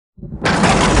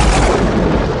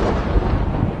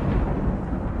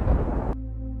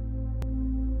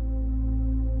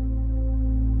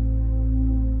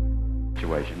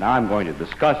Now I'm going to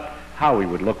discuss how we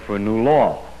would look for a new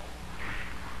law.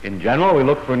 In general, we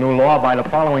look for a new law by the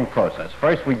following process.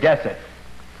 First, we guess it.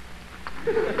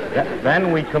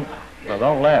 Then we well,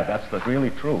 don't laugh, that's really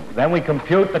true. Then we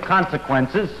compute the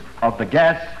consequences of the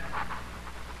guess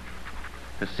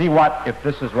to see what, if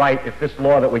this is right, if this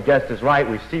law that we guessed is right,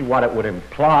 we see what it would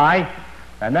imply,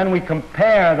 and then we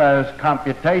compare those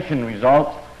computation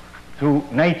results to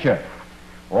nature,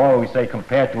 or we say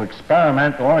compare to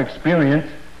experiment or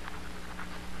experience.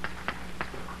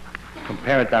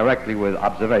 Compare it directly with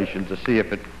observation to see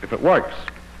if it works.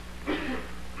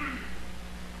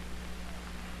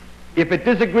 If it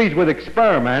disagrees with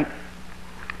experiment,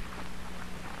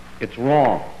 it's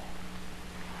wrong.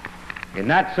 In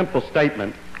that simple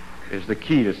statement is the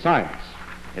key to science.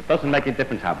 It doesn't make a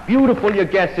difference how beautiful your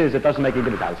guess is. It doesn't make a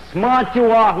difference how smart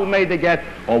you are who made the guess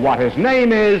or what his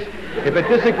name is. If it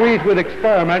disagrees with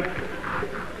experiment,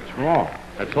 it's wrong.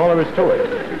 That's all there is to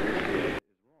it.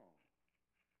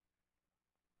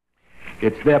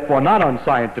 It's therefore not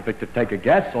unscientific to take a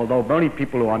guess, although many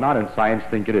people who are not in science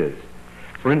think it is.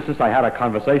 For instance, I had a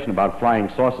conversation about flying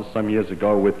saucers some years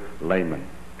ago with laymen.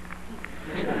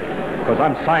 Because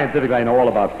I'm scientific, I know all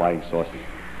about flying saucers.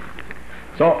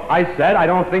 So I said, I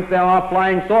don't think there are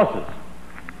flying saucers.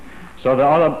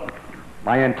 So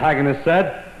my antagonist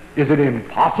said, is it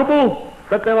impossible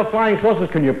that there are flying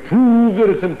saucers? Can you prove that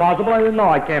it's impossible? I said, no,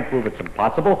 I can't prove it's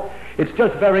impossible. It's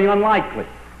just very unlikely.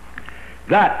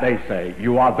 That, they say,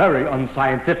 you are very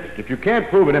unscientific. If you can't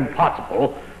prove it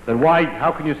impossible, then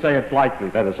how can you say it's likely,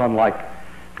 that it's unlikely?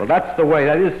 Well, that's the way,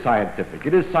 that is scientific.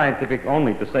 It is scientific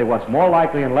only to say what's more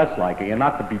likely and less likely, and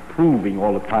not to be proving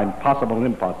all the time possible and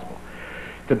impossible.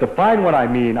 To define what I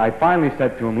mean, I finally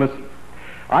said to him, listen,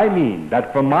 I mean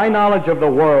that from my knowledge of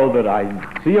the world that I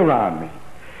see around me,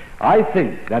 I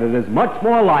think that it is much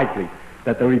more likely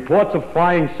that the reports of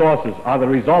flying saucers are the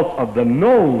result of the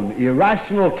known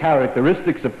irrational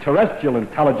characteristics of terrestrial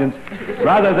intelligence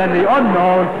rather than the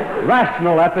unknown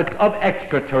rational efforts of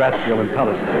extraterrestrial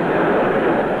intelligence.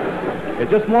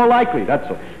 It's just more likely, that's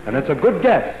all. And it's a good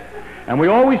guess. And we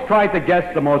always try to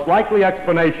guess the most likely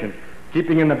explanation,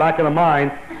 keeping in the back of the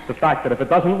mind the fact that if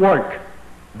it doesn't work,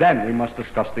 then we must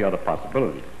discuss the other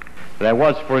possibilities. There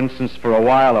was, for instance, for a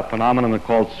while a phenomenon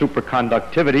called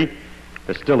superconductivity.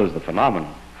 There still is the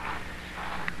phenomenon,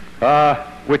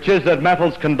 which is that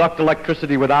metals conduct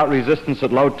electricity without resistance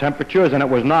at low temperatures, and it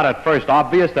was not at first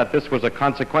obvious that this was a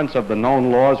consequence of the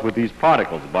known laws with these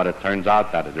particles, but it turns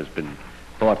out that it has been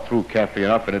thought through carefully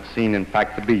enough, and it's seen, in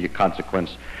fact, to be a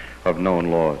consequence of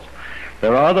known laws.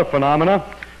 There are other phenomena,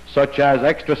 such as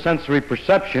extrasensory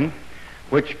perception,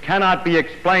 which cannot be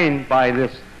explained by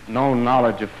this known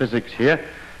knowledge of physics here,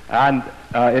 and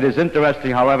it is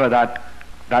interesting, however, that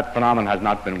phenomenon has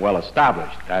not been well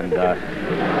established, and that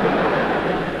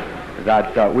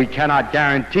we cannot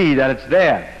guarantee that it's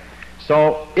there.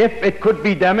 So if it could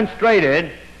be demonstrated,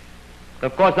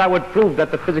 of course that would prove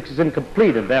that the physics is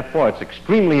incomplete, and therefore it's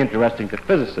extremely interesting to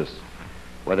physicists,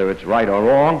 whether it's right or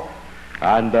wrong,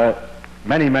 and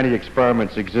many, many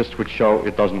experiments exist which show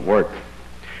it doesn't work.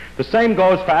 The same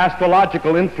goes for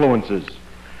astrological influences.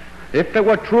 If it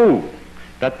were true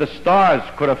that the stars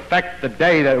could affect the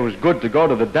day that it was good to go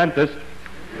to the dentist,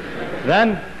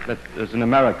 then, as in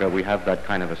America we have that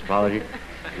kind of astrology,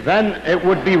 then it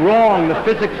would be wrong, the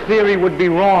physics theory would be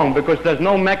wrong, because there's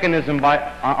no mechanism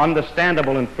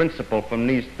understandable in principle from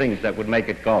these things that would make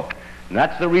it go. And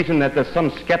that's the reason that there's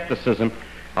some skepticism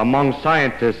among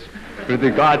scientists with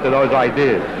regard to those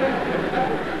ideas.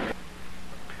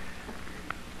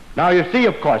 Now you see,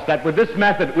 of course, that with this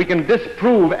method we can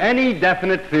disprove any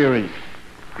definite theory.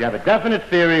 If you have a definite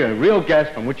theory, a real guess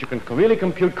from which you can really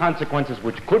compute consequences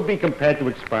which could be compared to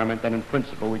experiment, then in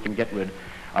principle we can get rid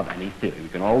of any theory. We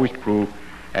can always prove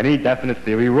any definite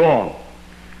theory wrong.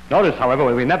 Notice,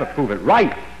 however, we never prove it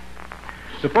right.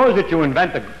 Suppose that you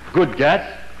invent a good guess,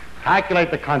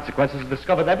 calculate the consequences, and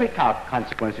discover that every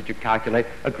consequence that you calculate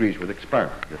agrees with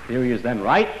experiment. The theory is then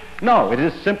right? No, it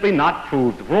is simply not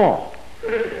proved wrong.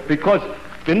 Because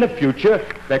in the future,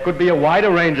 there could be a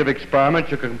wider range of experiments,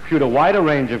 you can compute a wider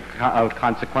range of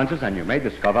consequences, and you may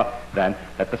discover then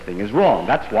that the thing is wrong.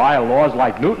 That's why laws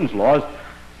like Newton's laws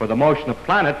for the motion of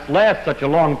planets last such a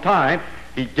long time.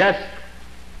 He guessed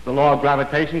the law of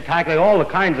gravitation, calculated all the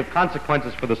kinds of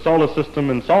consequences for the solar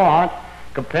system and so on,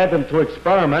 compared them to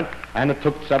experiment, and it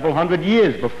took several hundred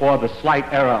years before the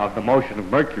slight error of the motion of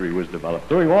Mercury was developed.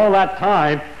 During all that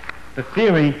time, the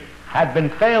theory had been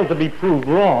failed to be proved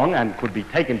wrong and could be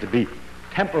taken to be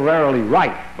temporarily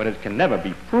right, but it can never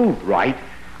be proved right,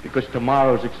 because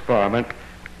tomorrow's experiment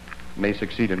may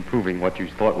succeed in proving what you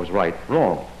thought was right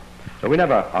wrong. So we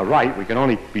never are right. We can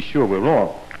only be sure we're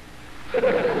wrong.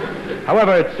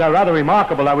 However, it's rather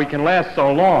remarkable that we can last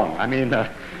so long. I mean,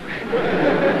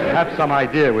 have some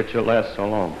idea which will last so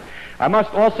long. I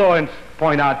must also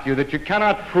point out to you that you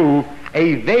cannot prove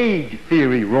a vague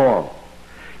theory wrong.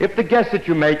 If the guess that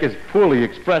you make is poorly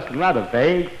expressed and rather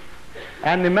vague,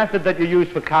 and the method that you use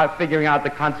for figuring out the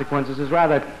consequences is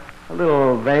rather a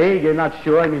little vague, you're not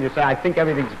sure, I mean, you say, I think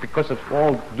everything's because it's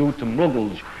all due to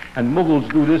Mughals, and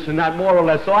Mughals do this and that more or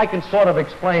less, so I can sort of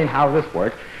explain how this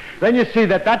works, then you see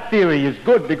that that theory is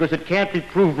good because it can't be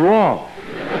proved wrong.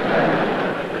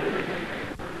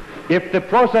 If the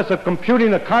process of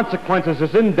computing the consequences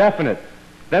is indefinite,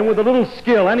 then with a little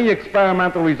skill, any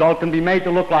experimental result can be made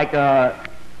to look like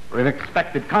an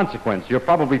expected consequence. You're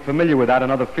probably familiar with that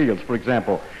in other fields. For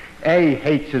example, A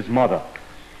hates his mother.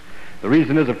 The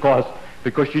reason is, of course,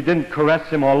 because she didn't caress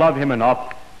him or love him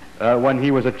enough when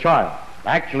he was a child.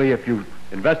 Actually, if you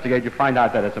investigate, you find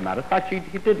out that, as a matter of fact,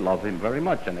 he did love him very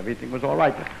much and everything was all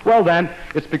right. Well, then,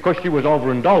 it's because she was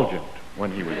overindulgent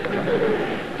when he was a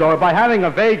child. So by having a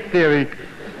vague theory,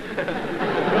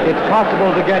 it's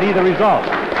possible to get either result.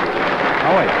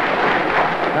 Oh, wait.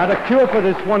 Now, the cure for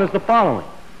this one is the following.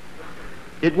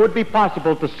 It would be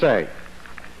possible to say,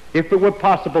 if it were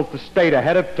possible to state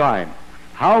ahead of time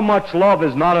how much love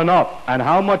is not enough and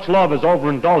how much love is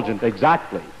overindulgent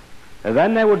exactly, and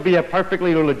then there would be a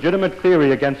perfectly legitimate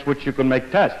theory against which you can make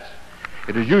tests.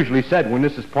 It is usually said when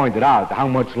this is pointed out, how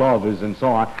much love is and so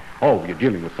on, oh, you're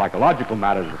dealing with psychological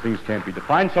matters and things can't be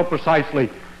defined so precisely.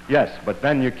 Yes, but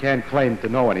then you can't claim to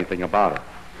know anything about it.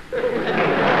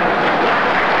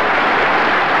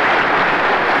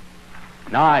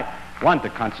 Now, I want to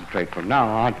concentrate from now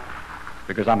on,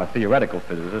 because I'm a theoretical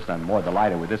physicist, I'm more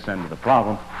delighted with this end of the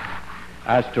problem,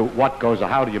 as to what goes or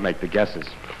how do you make the guesses.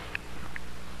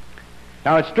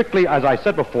 Now, it's strictly, as I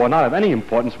said before, not of any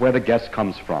importance where the guess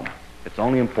comes from. It's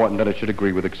only important that it should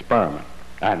agree with experiment,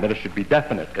 and that it should be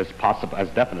definite as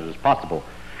definite as possible.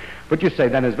 What you say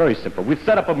then is very simple. We've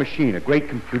set up a machine, a great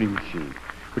computing machine,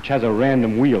 which has a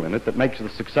random wheel in it that makes a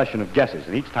succession of guesses.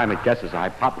 And each time it guesses a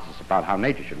hypothesis about how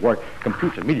nature should work,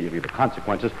 computes immediately the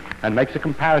consequences, and makes a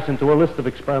comparison to a list of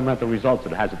experimental results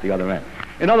that it has at the other end.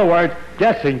 In other words,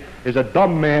 guessing is a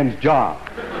dumb man's job.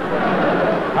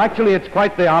 Actually, it's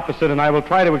quite the opposite, and I will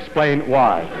try to explain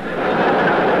why.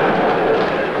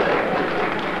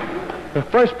 The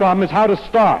first problem is how to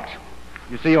start.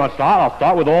 You see, I'll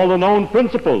start with all the known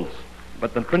principles,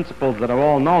 but the principles that are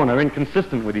all known are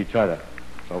inconsistent with each other.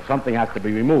 So something has to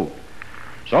be removed.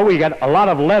 So we get a lot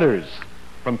of letters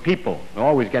from people. We're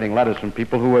always getting letters from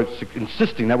people who are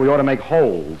insisting that we ought to make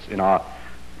holes in our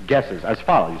guesses as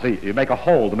follows. You see, you make a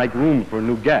hole to make room for a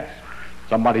new guess.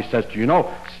 Somebody says to you,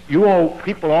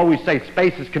 people always say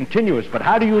space is continuous, but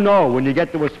how do you know when you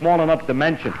get to a small enough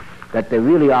dimension that there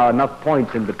really are enough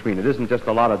points in between? It isn't just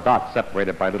a lot of dots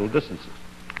separated by little distances.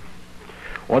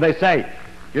 Or they say,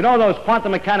 you know those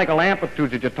quantum mechanical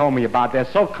amplitudes that you told me about, they're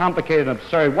so complicated and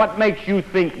absurd. What makes you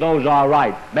think those are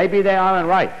right? Maybe they aren't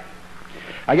right.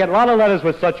 I get a lot of letters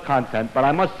with such content, but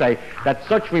I must say that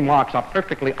such remarks are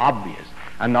perfectly obvious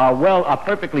and are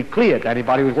perfectly clear to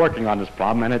anybody who's working on this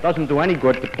problem, and it doesn't do any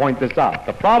good to point this out.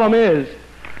 The problem is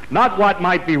not what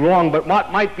might be wrong, but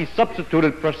what might be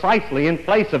substituted precisely in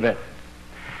place of it.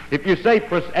 If you say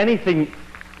anything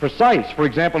precise, for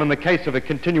example, in the case of a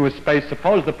continuous space,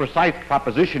 suppose the precise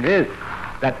proposition is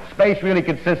that space really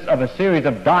consists of a series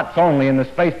of dots only, and the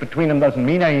space between them doesn't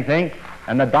mean anything,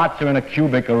 and the dots are in a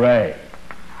cubic array.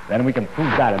 Then we can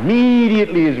prove that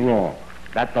immediately is wrong.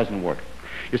 That doesn't work.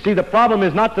 You see, the problem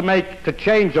is not to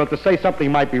change or to say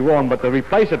something might be wrong, but to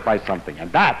replace it by something,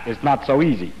 and that is not so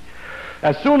easy.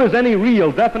 As soon as any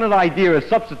real, definite idea is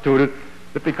substituted,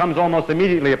 it becomes almost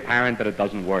immediately apparent that it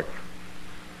doesn't work.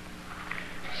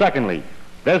 Secondly,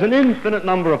 there's an infinite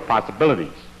number of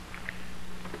possibilities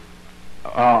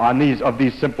of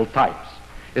these simple types.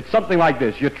 It's something like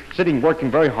this. You're sitting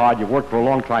working very hard. You've worked for a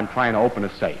long time trying to open a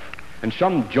safe. And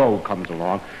some Joe comes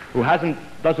along who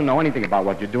doesn't know anything about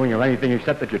what you're doing or anything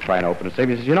except that you're trying to open a safe.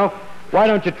 He says, you know, why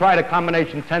don't you try the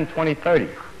combination 10, 20, 30?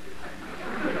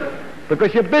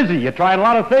 Because you're busy. You're trying a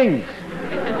lot of things.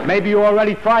 Maybe you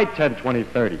already tried 10, 20,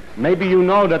 30. Maybe you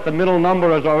know that the middle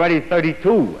number is already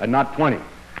 32 and not 20.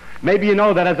 Maybe you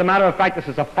know that, as a matter of fact, this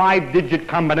is a 5-digit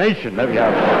combination. There we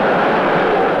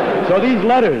have. So these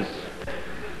letters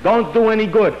don't do any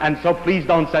good, and so please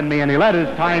don't send me any letters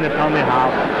trying to tell me how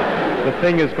the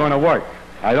thing is going to work.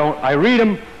 I read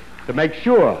them to make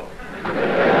sure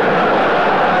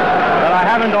that I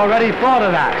haven't already thought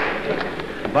of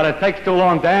that. But it takes too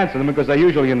long to answer them because I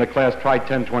usually in the class try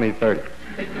 10, 20, 30.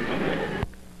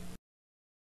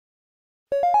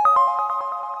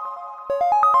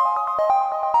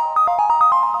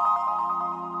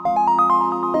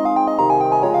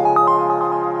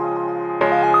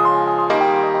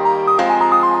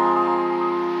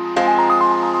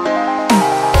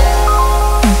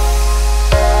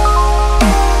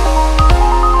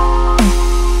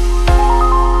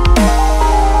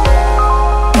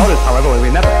 however,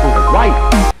 we never prove it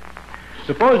right.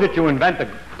 Suppose that you invent a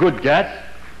good guess,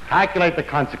 calculate the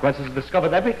consequences, and discover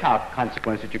that every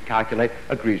consequence that you calculate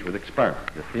agrees with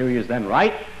experiment. The theory is then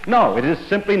right? No, it is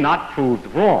simply not proved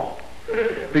wrong.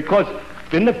 Because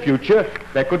in the future,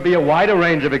 there could be a wider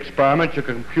range of experiments, you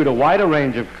could compute a wider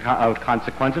range of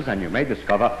consequences, and you may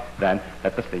discover then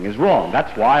that the thing is wrong.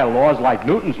 That's why laws like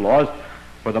Newton's laws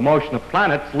for the motion of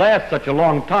planets last such a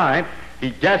long time.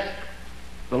 He guessed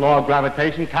the law of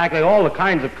gravitation, calculated all the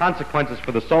kinds of consequences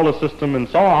for the solar system and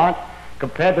so on,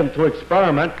 compared them to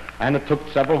experiment, and it took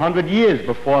several hundred years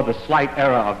before the slight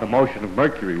error of the motion of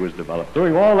Mercury was developed.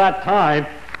 During all that time,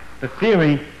 the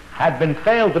theory had been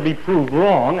failed to be proved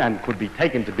wrong and could be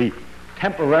taken to be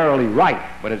temporarily right,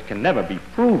 but it can never be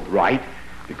proved right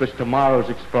because tomorrow's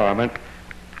experiment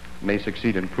may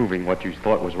succeed in proving what you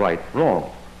thought was right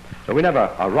wrong. So we never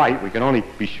are right, we can only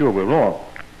be sure we're wrong.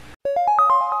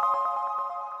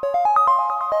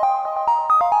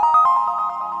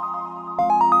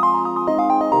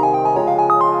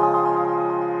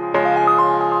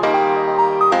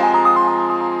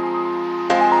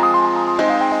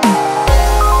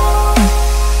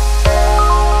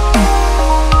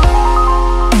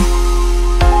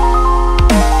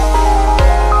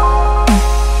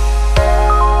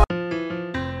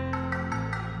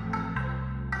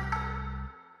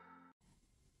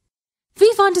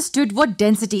 We've understood what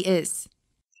density is.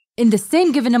 In the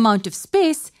same given amount of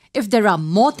space, if there are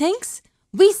more things,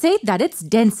 we say that it's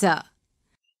denser.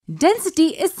 Density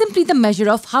is simply the measure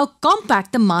of how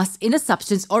compact the mass in a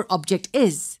substance or object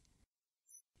is.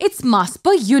 It's mass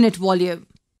per unit volume.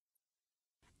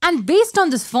 And based on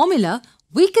this formula,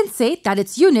 we can say that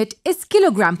its unit is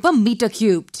kilogram per meter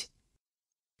cubed.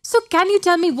 So can you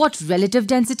tell me what relative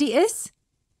density is?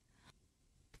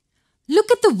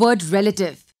 Look at the word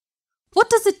relative. What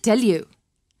does it tell you?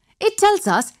 It tells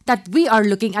us that we are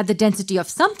looking at the density of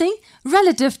something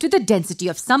relative to the density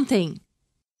of something.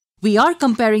 We are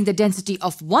comparing the density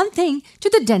of one thing to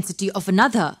the density of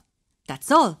another. That's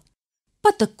all.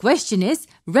 But the question is,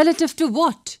 relative to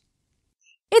what?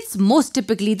 It's most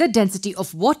typically the density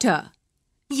of water.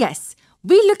 Yes,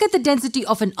 we look at the density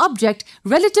of an object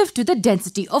relative to the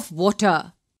density of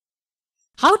water.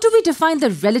 How do we define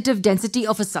the relative density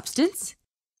of a substance?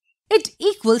 It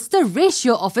equals the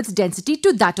ratio of its density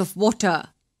to that of water.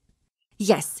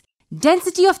 Yes,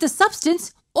 density of the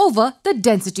substance over the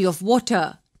density of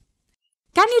water.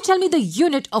 Can you tell me the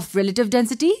unit of relative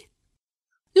density?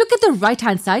 Look at the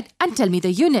right-hand side and tell me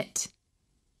the unit.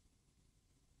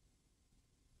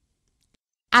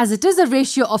 As it is a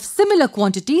ratio of similar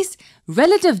quantities,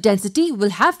 relative density will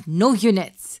have no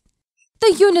units.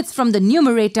 The units from the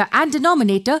numerator and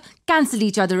denominator cancel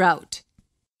each other out.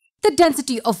 The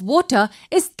density of water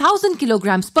is 1000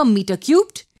 kilograms per meter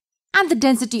cubed and the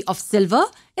density of silver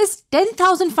is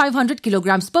 10,500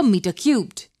 kilograms per meter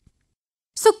cubed.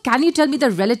 So can you tell me the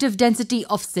relative density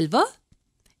of silver?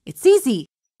 It's easy.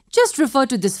 Just refer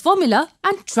to this formula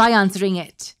and try answering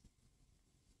it.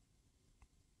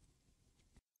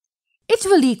 It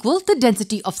will equal the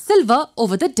density of silver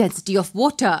over the density of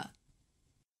water.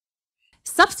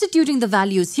 Substituting the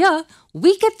values here,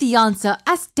 we get the answer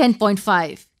as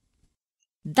 10.5.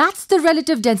 That's the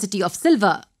relative density of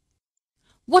silver.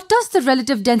 What does the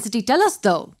relative density tell us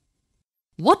though?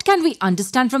 What can we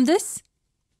understand from this?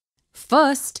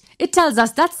 First, it tells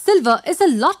us that silver is a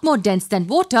lot more dense than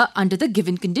water under the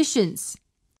given conditions.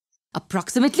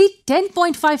 Approximately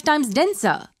 10.5 times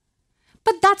denser.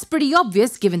 But that's pretty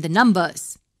obvious given the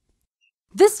numbers.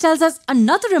 This tells us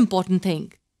another important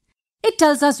thing. It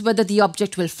tells us whether the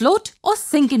object will float or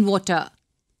sink in water.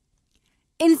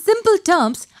 In simple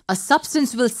terms, a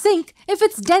substance will sink if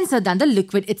it's denser than the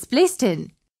liquid it's placed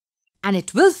in. And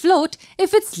it will float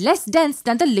if it's less dense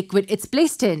than the liquid it's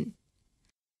placed in.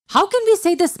 How can we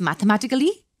say this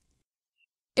mathematically?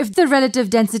 If the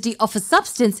relative density of a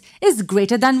substance is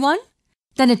greater than 1,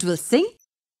 then it will sink.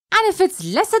 And if it's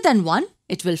lesser than 1,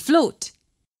 it will float.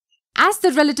 As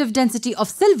the relative density of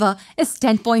silver is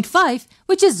 10.5,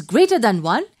 which is greater than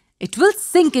 1, it will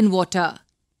sink in water.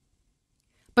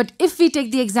 But if we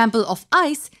take the example of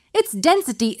ice, its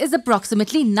density is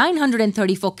approximately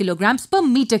 934 kilograms per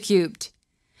meter cubed.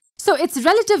 So its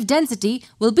relative density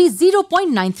will be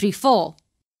 0.934.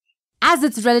 As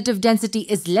its relative density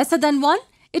is lesser than 1,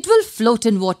 it will float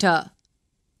in water.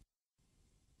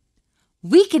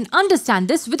 We can understand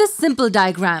this with a simple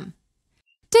diagram.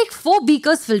 Take 4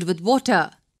 beakers filled with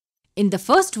water. In the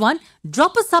first one,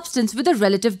 drop a substance with a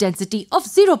relative density of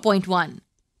 0.1.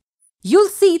 You'll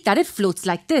see that it floats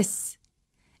like this.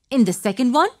 In the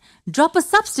second one, drop a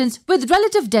substance with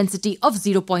relative density of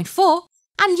 0.4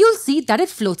 and you'll see that it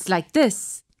floats like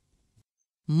this.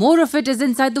 more of it is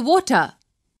inside the water.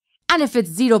 And if it's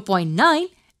 0.9,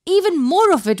 even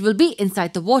more of it will be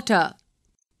inside the water.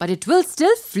 But it will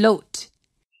still float.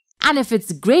 And if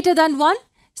it's greater than 1,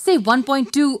 say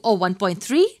 1.2 or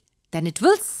 1.3, then it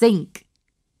will sink.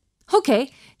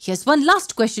 Okay, here's one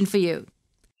last question for you.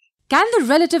 Can the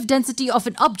relative density of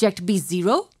an object be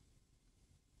 0?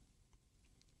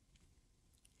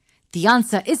 The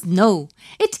answer is no,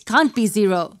 it can't be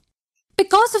 0.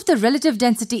 Because if the relative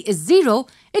density is 0,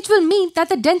 it will mean that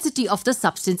the density of the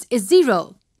substance is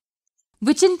 0,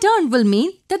 which in turn will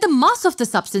mean that the mass of the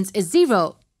substance is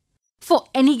 0. For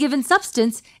any given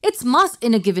substance, its mass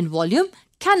in a given volume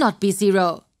cannot be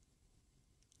 0.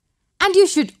 And you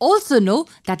should also know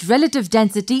that relative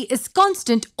density is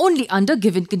constant only under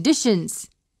given conditions.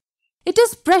 It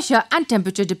is pressure and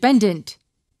temperature dependent.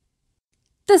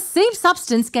 The same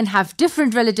substance can have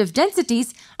different relative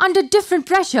densities under different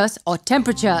pressures or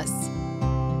temperatures.